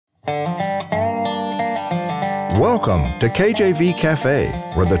Welcome to KJV Cafe,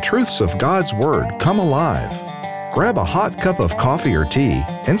 where the truths of God's Word come alive. Grab a hot cup of coffee or tea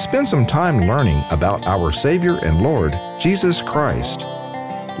and spend some time learning about our Savior and Lord, Jesus Christ.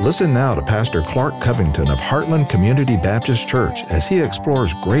 Listen now to Pastor Clark Covington of Heartland Community Baptist Church as he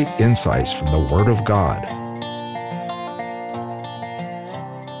explores great insights from the Word of God.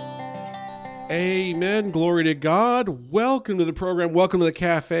 Amen. Glory to God. Welcome to the program. Welcome to the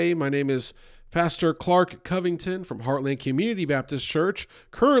cafe. My name is Pastor Clark Covington from Heartland Community Baptist Church,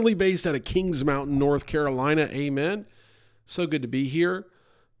 currently based out of Kings Mountain, North Carolina. Amen. So good to be here.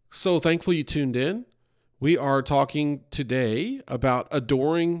 So thankful you tuned in. We are talking today about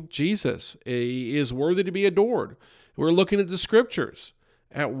adoring Jesus. He is worthy to be adored. We're looking at the scriptures,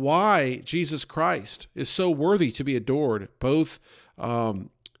 at why Jesus Christ is so worthy to be adored, both in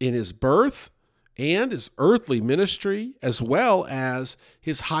his birth and his earthly ministry, as well as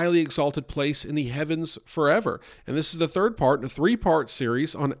his highly exalted place in the heavens forever. And this is the third part in a three-part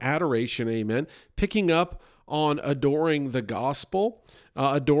series on adoration, amen, picking up on adoring the gospel,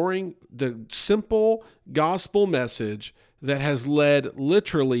 adoring the simple gospel message that has led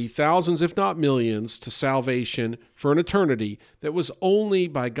literally thousands, if not millions, to salvation for an eternity that was only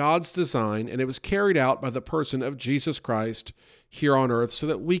by God's design, and it was carried out by the person of Jesus Christ here on earth so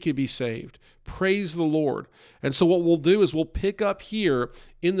that we could be saved. Praise the Lord. And so what we'll do is we'll pick up here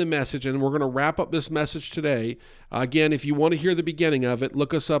in the message, and we're going to wrap up this message today. Again, if you want to hear the beginning of it,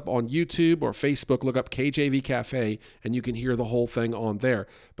 look us up on YouTube or Facebook, look up KJV Cafe, and you can hear the whole thing on there.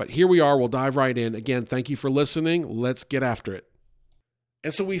 But here we are. We'll dive right in. Again, thank you for listening. Let's get after it.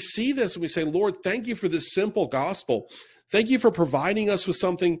 And so we see this and we say, Lord, thank you for this simple gospel. Thank you for providing us with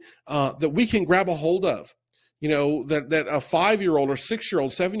something that we can grab a hold of. You know, that a 5-year-old or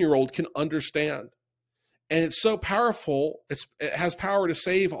 6-year-old, 7-year-old can understand. And it's so powerful, it has power to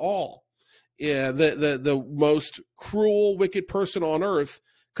save all. Yeah, the most cruel, wicked person on earth,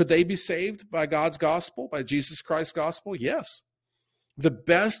 could they be saved by God's gospel, by Jesus Christ's gospel? Yes. The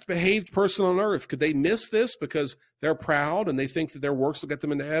best behaved person on earth, could they miss this because they're proud and they think that their works will get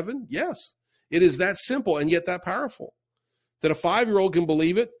them into heaven? Yes. It is that simple and yet that powerful. That a 5-year-old can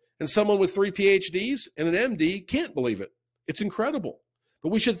believe it, and someone with 3 PhDs and an MD can't believe it. It's incredible. But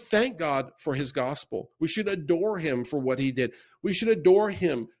we should thank God for his gospel. We should adore him for what he did. We should adore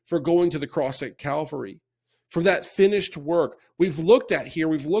him for going to the cross at Calvary, for that finished work. We've looked at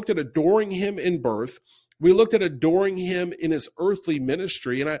adoring him in birth. We looked at adoring him in his earthly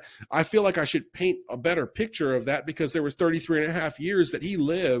ministry. And I feel like I should paint a better picture of that, because there was 33 and a half years that he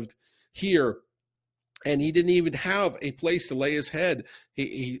lived here. And he didn't even have a place to lay his head,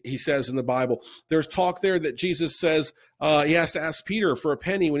 he says in the Bible. There's talk there that Jesus says he has to ask Peter for a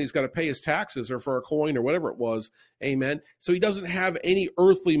penny when he's got to pay his taxes, or for a coin or whatever it was. Amen. So he doesn't have any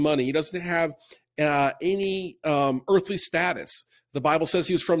earthly money. He doesn't have any earthly status. The Bible says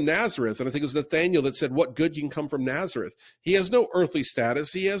he was from Nazareth, and I think it was Nathaniel that said, what good can come from Nazareth? He has no earthly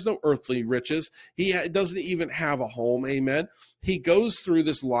status. He has no earthly riches. He doesn't even have a home. Amen. He goes through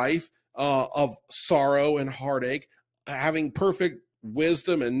this life of sorrow and heartache, having perfect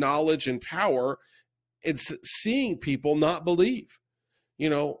wisdom and knowledge and power. It's seeing people not believe,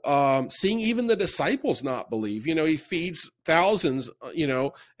 seeing even the disciples not believe. He feeds thousands,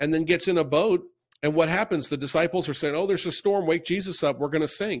 and then gets in a boat. And what happens? The disciples are saying, oh, there's a storm, wake Jesus up, we're going to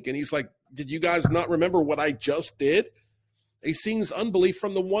sink. And he's like, did you guys not remember what I just did? He sees unbelief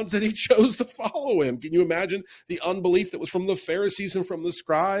from the ones that he chose to follow him. Can you imagine the unbelief that was from the Pharisees and from the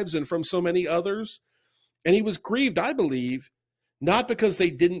scribes and from so many others? And he was grieved, I believe, not because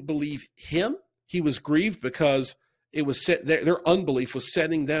they didn't believe him. He was grieved because it was their unbelief was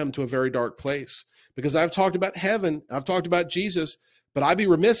setting them to a very dark place. Because I've talked about heaven, I've talked about Jesus, but I'd be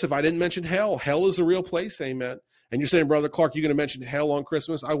remiss if I didn't mention hell. Hell is a real place, amen. And you're saying, Brother Clark, you're going to mention hell on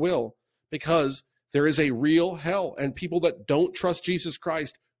Christmas? I will, because there is a real hell, and people that don't trust Jesus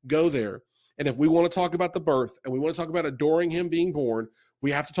Christ go there. And if we want to talk about the birth, and we want to talk about adoring him being born, we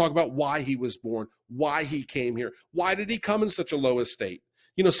have to talk about why he was born, why he came here. Why did he come in such a low estate?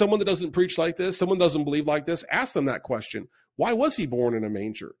 Someone that doesn't preach like this, someone doesn't believe like this, ask them that question. Why was he born in a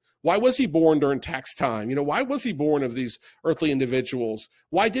manger? Why was he born during tax time? Why was he born of these earthly individuals?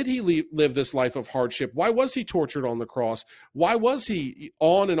 Why did he live this life of hardship? Why was he tortured on the cross? Why was he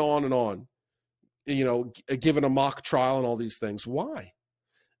on and on and on? Given a mock trial and all these things. Why?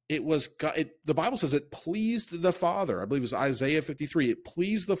 It was God. The Bible says it pleased the Father. I believe it was Isaiah 53. It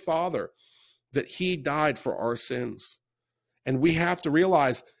pleased the Father that he died for our sins. And we have to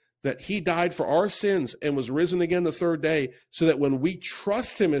realize that he died for our sins and was risen again the third day, so that when we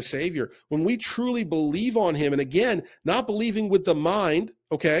trust him as Savior, when we truly believe on him, and again, not believing with the mind,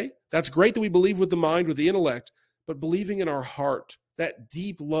 okay? That's great that we believe with the mind, with the intellect, but believing in our heart, that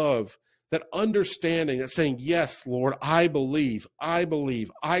deep love, that understanding, that saying, yes, Lord, I believe, I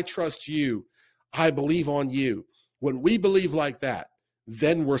trust you, I believe on you. When we believe like that,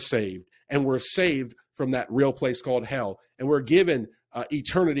 then we're saved, and we're saved from that real place called hell, and we're given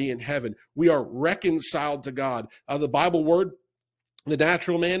eternity in heaven. We are reconciled to God. The Bible word, the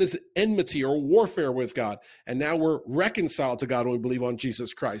natural man, is enmity or warfare with God. And now we're reconciled to God when we believe on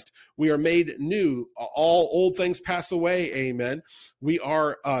Jesus Christ. We are made new. All old things pass away. Amen. We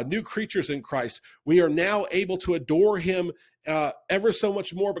are new creatures in Christ. We are now able to adore him ever so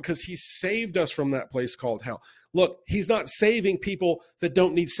much more because he saved us from that place called hell. Look, he's not saving people that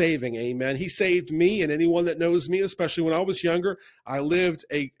don't need saving. Amen. He saved me, and anyone that knows me, especially when I was younger, I lived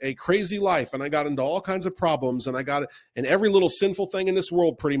a crazy life, and I got into all kinds of problems, and I got in every little sinful thing in this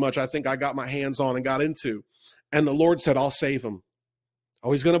world, pretty much, I think I got my hands on and got into. And the Lord said, I'll save him.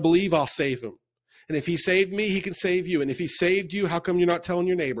 Oh, he's going to believe I'll save him. And if he saved me, he can save you. And if he saved you, how come you're not telling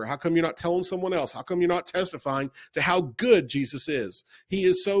your neighbor? How come you're not telling someone else? How come you're not testifying to how good Jesus is? He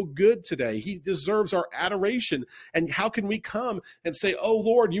is so good today. He deserves our adoration. And how can we come and say, oh,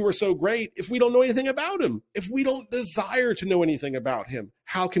 Lord, you are so great, if we don't know anything about him? If we don't desire to know anything about him,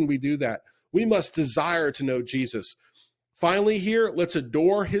 how can we do that? We must desire to know Jesus. Finally here, let's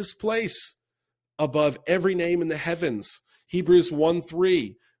adore his place above every name in the heavens. Hebrews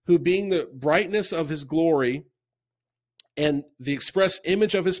 1:3. Who being the brightness of his glory and the express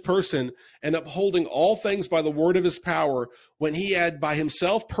image of his person, and upholding all things by the word of his power, when he had by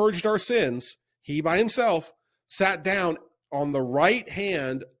himself purged our sins, he by himself sat down on the right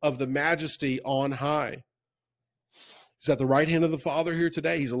hand of the majesty on high. He's at the right hand of the Father here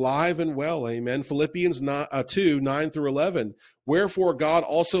today. He's alive and well. Amen. Philippians 2:9-11. Wherefore God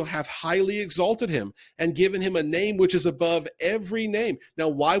also hath highly exalted him and given him a name which is above every name. Now,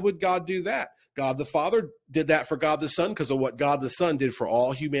 why would God do that? God the Father did that for God the Son because of what God the Son did for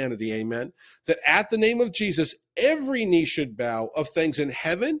all humanity. Amen. That at the name of Jesus, every knee should bow, of things in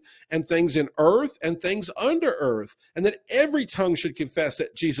heaven and things in earth and things under earth, and that every tongue should confess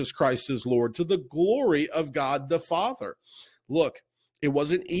that Jesus Christ is Lord, to the glory of God the Father. Look, it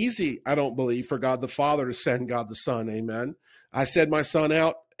wasn't easy, I don't believe, for God the Father to send God the Son. Amen. I send my son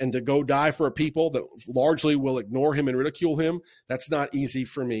out and to go die for a people that largely will ignore him and ridicule him. That's not easy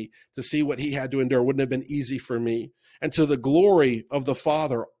for me. To see what he had to endure wouldn't have been easy for me. And to the glory of the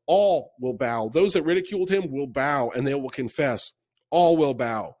Father, all will bow. Those that ridiculed him will bow, and they will confess. All will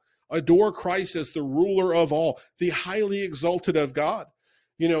bow. Adore Christ as the ruler of all, the highly exalted of God.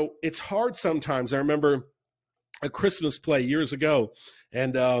 You know, it's hard sometimes. I remember a Christmas play years ago,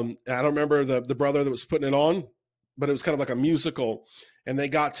 and I don't remember the brother that was putting it on, but it was kind of like a musical. And they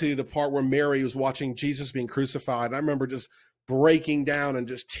got to the part where Mary was watching Jesus being crucified. And I remember just breaking down and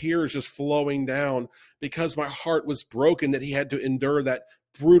just tears just flowing down because my heart was broken that he had to endure that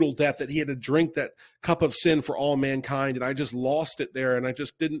brutal death, that he had to drink that cup of sin for all mankind. And I just lost it there. And I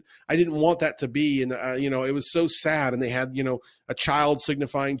didn't want that to be. And, it was so sad. And they had, a child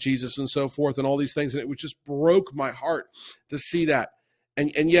signifying Jesus and so forth and all these things. And it just broke my heart to see that.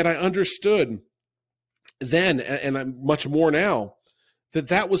 And yet I understood then, and I'm much more now,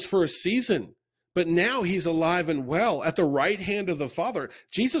 that was for a season. But now he's alive and well at the right hand of the Father.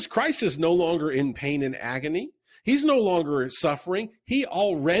 Jesus Christ is no longer in pain and agony. He's no longer suffering. He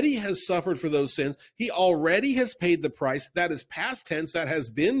already has suffered for those sins. He already has paid the price. That is past tense. That has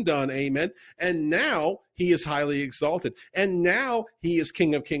been done. Amen. And now he is highly exalted. And now he is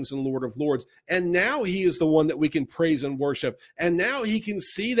King of Kings and Lord of Lords. And now he is the one that we can praise and worship. And now he can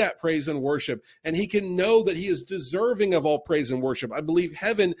see that praise and worship. And he can know that he is deserving of all praise and worship. I believe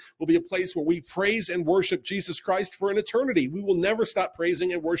heaven will be a place where we praise and worship Jesus Christ for an eternity. We will never stop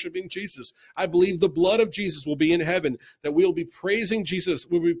praising and worshiping Jesus. I believe the blood of Jesus will be in heaven, that we'll be praising Jesus.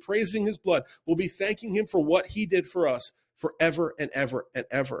 We'll be praising his blood. We'll be thanking him for what he did for us forever and ever and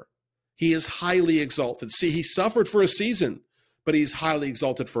ever. He is highly exalted. See, he suffered for a season, but he's highly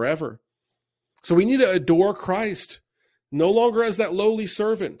exalted forever. So we need to adore Christ, no longer as that lowly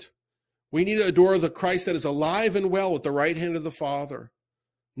servant. We need to adore the Christ that is alive and well at the right hand of the Father,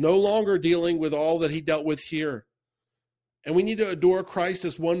 no longer dealing with all that he dealt with here. And we need to adore Christ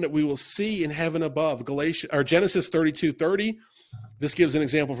as one that we will see in heaven above. Genesis 32:30. This gives an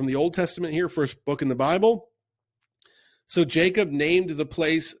example from the Old Testament here, first book in the Bible. So Jacob named the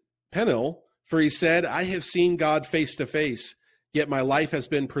place Peniel, for he said, I have seen God face to face, yet my life has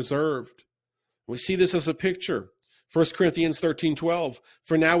been preserved. We see this as a picture. 1 Corinthians 13:12.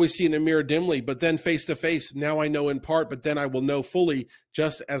 For now we see in a mirror dimly, but then face to face. Now I know in part, but then I will know fully,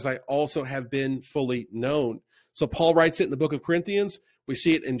 just as I also have been fully known. So Paul writes it in the book of Corinthians. We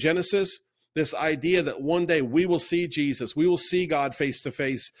see it in Genesis. This idea that one day we will see Jesus, we will see God face to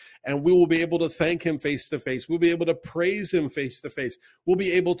face, and we will be able to thank him face to face. We'll be able to praise him face to face. We'll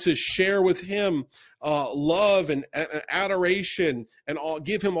be able to share with him love and adoration and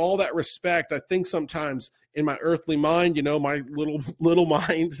give him all that respect. I think sometimes in my earthly mind, my little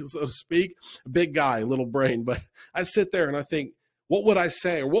mind, so to speak, big guy, little brain, but I sit there and I think, what would I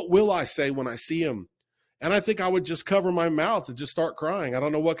say, or what will I say when I see him? And I think I would just cover my mouth and just start crying. I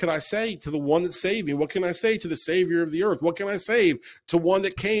don't know, what could I say to the one that saved me? What can I say to the Savior of the earth? What can I say to one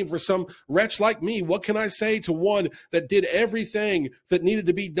that came for some wretch like me? What can I say to one that did everything that needed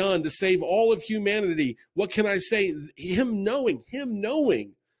to be done to save all of humanity? What can I say? Him knowing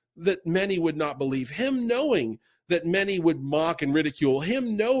that many would not believe, him knowing that many would mock and ridicule,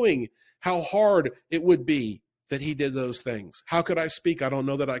 him knowing how hard it would be that he did those things. How could I speak? I don't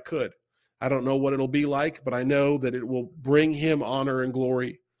know that I could. I don't know what it'll be like, but I know that it will bring him honor and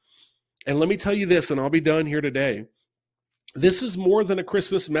glory. And let me tell you this, and I'll be done here today. This is more than a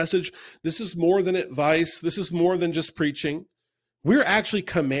Christmas message. This is more than advice. This is more than just preaching. We're actually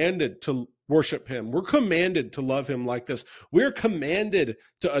commanded to worship him. We're commanded to love him like this. We're commanded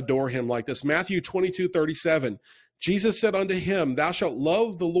to adore him like this. Matthew 22:37. Jesus said unto him, thou shalt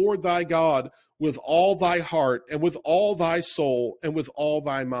love the Lord thy God with all thy heart and with all thy soul and with all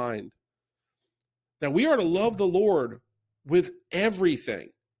thy mind. Now, we are to love the Lord with everything.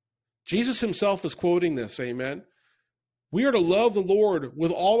 Jesus himself is quoting this, amen? We are to love the Lord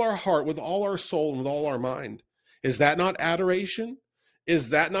with all our heart, with all our soul, and with all our mind. Is that not adoration? Is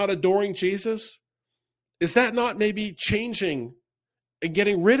that not adoring Jesus? Is that not maybe changing and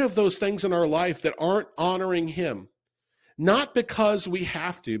getting rid of those things in our life that aren't honoring him? Not because we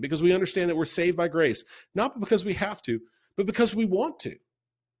have to, because we understand that we're saved by grace. Not because we have to, but because we want to.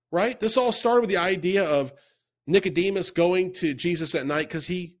 Right? This all started with the idea of Nicodemus going to Jesus at night because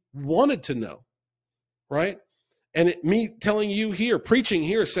he wanted to know, right? And me telling you here, preaching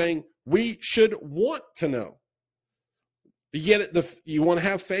here, saying we should want to know. Yet you want to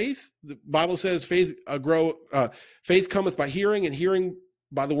have faith? The Bible says faith cometh by hearing, and hearing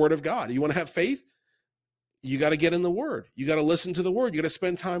by the word of God. You want to have faith? You got to get in the word. You got to listen to the word. You got to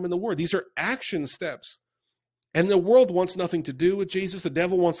spend time in the word. These are action steps. And the world wants nothing to do with Jesus. The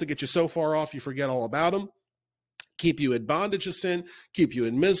devil wants to get you so far off you forget all about him, keep you in bondage of sin, keep you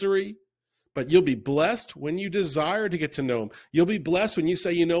in misery. But you'll be blessed when you desire to get to know him. You'll be blessed when you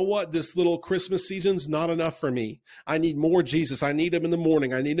say, you know what, this little Christmas season's not enough for me. I need more Jesus. I need him in the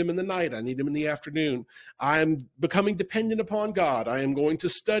morning. I need him in the night. I need him in the afternoon. I'm becoming dependent upon God. I am going to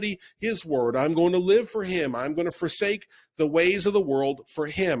study his word. I'm going to live for him. I'm going to forsake the ways of the world for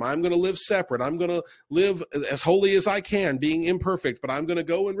him. I'm going to live separate. I'm going to live as holy as I can, being imperfect, but I'm going to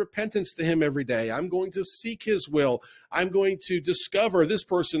go in repentance to him every day. I'm going to seek his will. I'm going to discover this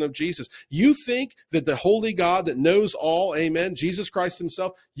person of Jesus. You think that the holy God that knows all, amen, Jesus Christ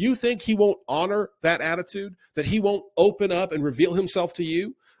himself, you think he won't honor that attitude, that he won't open up and reveal himself to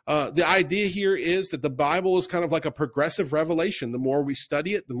you? The idea here is that the Bible is kind of like a progressive revelation. The more we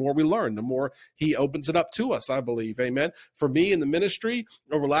study it, the more we learn, the more he opens it up to us, I believe. Amen. For me in the ministry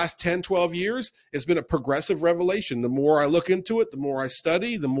over the last 10, 12 years, it's been a progressive revelation. The more I look into it, the more I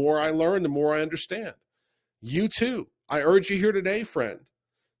study, the more I learn, the more I understand. You too. I urge you here today, friend,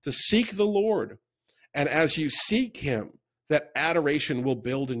 to seek the Lord. And as you seek him, that adoration will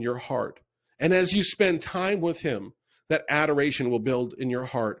build in your heart. And as you spend time with him, that adoration will build in your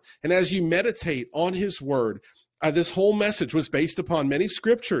heart. And as you meditate on his word, this whole message was based upon many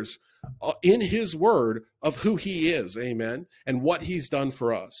scriptures in his word of who he is, amen, and what he's done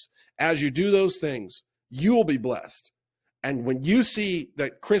for us. As you do those things, you will be blessed. And when you see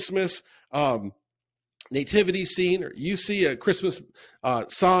that Christmas nativity scene, or you see a Christmas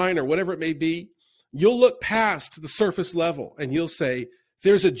sign or whatever it may be, you'll look past the surface level and you'll say,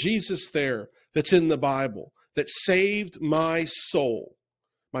 there's a Jesus there that's in the Bible that saved my soul,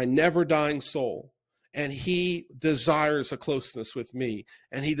 my never-dying soul, and he desires a closeness with me,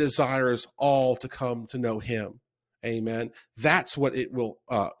 and he desires all to come to know him. Amen. That's what it will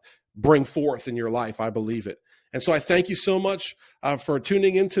bring forth in your life. I believe it. And so I thank you so much for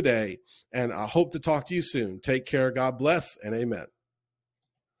tuning in today, and I hope to talk to you soon. Take care. God bless, and amen.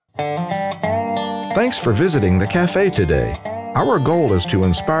 Thanks for visiting the cafe today. Our goal is to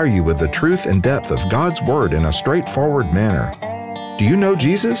inspire you with the truth and depth of God's Word in a straightforward manner. Do you know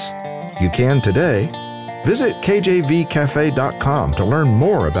Jesus? You can today. Visit kjvcafe.com to learn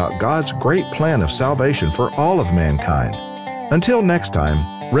more about God's great plan of salvation for all of mankind. Until next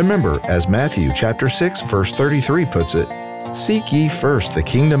time, remember, as Matthew chapter 6, verse 33 puts it, "Seek ye first the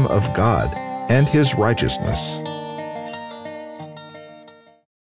kingdom of God and his righteousness."